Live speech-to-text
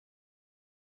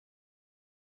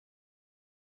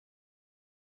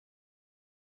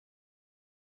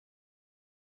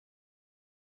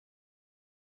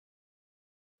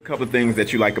A couple of things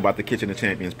that you like about the Kitchen of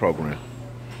Champions program.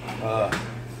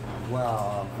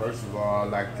 Well, first of all,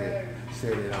 I'd like to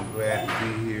say that I'm glad to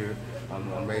be here.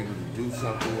 I'm able to do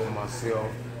something with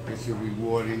myself. It's a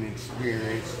rewarding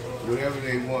experience. Whatever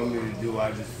they want me to do,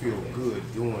 I just feel good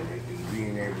doing it and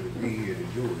being able to be here to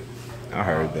do it. I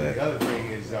heard that. The other thing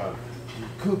is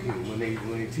cooking. When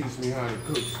they teach me how to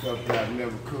cook stuff that I've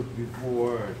never cooked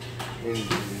before, and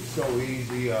it's so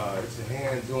easy. It's a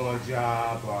hands-on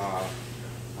job.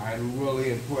 I'm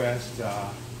really impressed.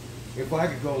 If I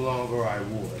could go longer, I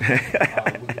would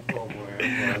with the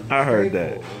program. I heard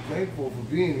that. I'm thankful for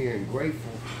being here and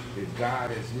grateful that God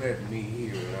has met me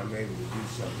here and I'm able to do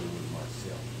something with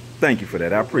myself. Thank you for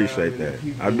that. I appreciate that.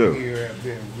 The I do. people here have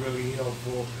been really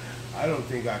helpful. I don't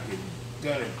think I could have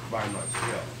done it by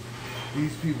myself.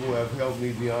 These people have helped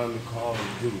me beyond the call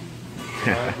of duty.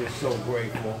 And I'm just so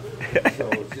grateful. So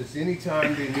it's just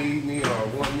anytime they need me or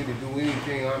want me to do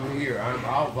anything, I'm here.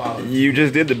 I'll volunteer. You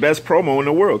just did the best promo in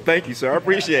the world. Thank you, sir. I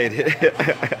appreciate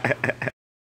it.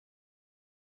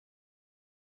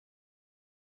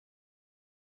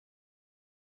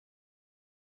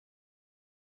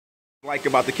 Like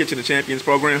about the Kitchen of Champions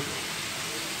program?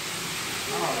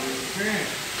 Oh, the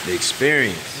experience. The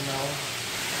experience. You know,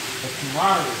 the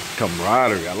camaraderie.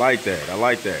 Camaraderie. I like that. I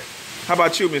like that. How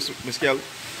about you, Miss Kelly?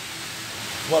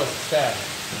 Well, it's the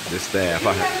staff. The staff.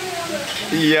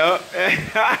 Yep.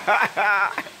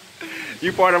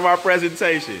 You part of our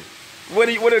presentation. What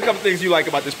are a couple things you like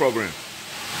about this program?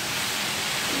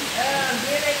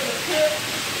 Being able to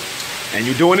cook. And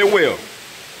you're doing it well.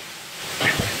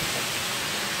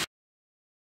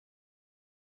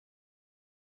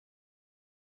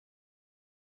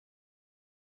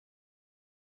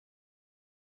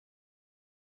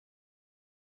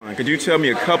 Could you tell me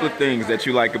a couple of things that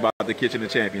you like about the Kitchen of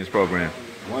Champions program?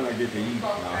 One, I get to eat.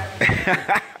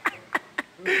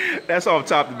 That's off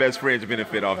top, the best friends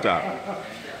benefit off top.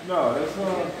 No, it's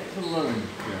a learning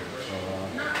experience. So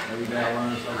every day I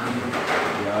learn something new.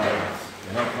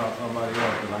 It helps out somebody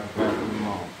else and I can pass it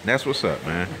along. That's what's up,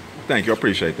 man. Thank you. I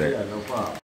appreciate that. Yeah, no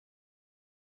problem.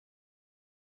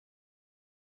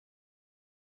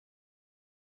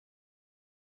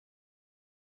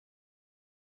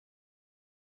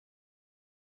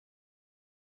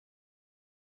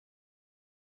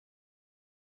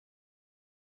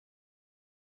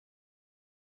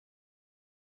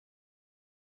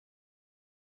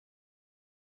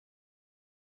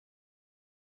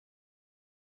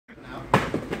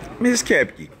 Ms.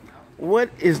 Kepke,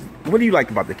 what do you like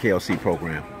about the KLC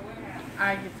program?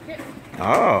 I get to cook.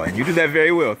 Oh, and you do that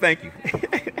very well. Thank you.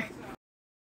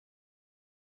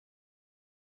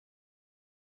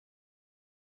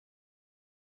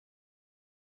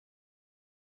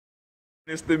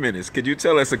 Mr. Menace, could you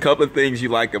tell us a couple of things you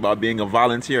like about being a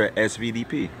volunteer at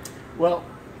SVDP? Well,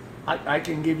 I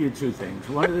can give you two things.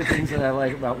 One of the things that I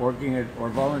like about working at or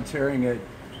volunteering at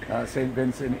St.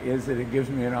 Vincent is that it gives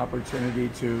me an opportunity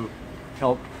to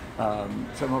help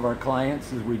some of our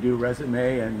clients as we do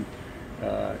resume and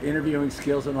interviewing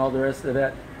skills and all the rest of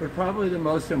that. But probably the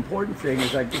most important thing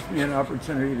is that gives me an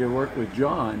opportunity to work with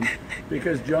John,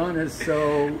 because John is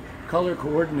so color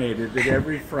coordinated that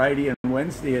every Friday and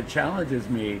Wednesday it challenges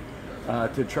me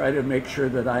to try to make sure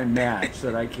that I match,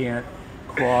 that I can't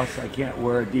cross, I can't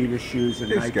wear Adidas shoes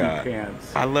and Nike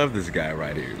pants. I love this guy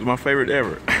right here. He's my favorite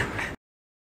ever.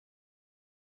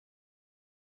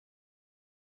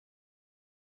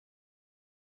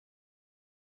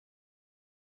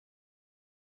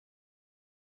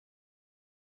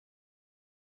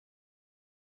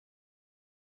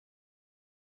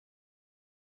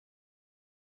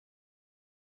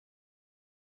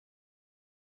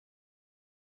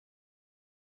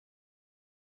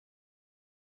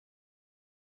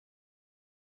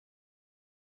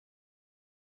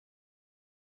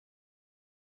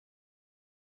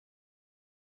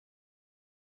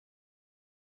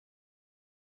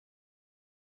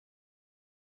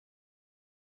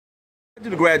 What do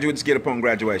the graduates get upon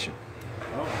graduation?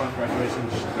 Well, upon graduation,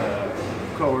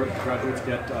 cohort graduates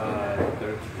get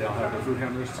they'll have their food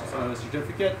handler's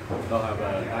certificate, they'll have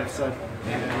a knife set,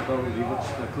 and they'll leave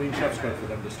a clean chef's code for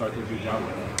them to start their new job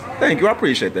with. Thank you. I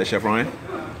appreciate that, Chef Ryan.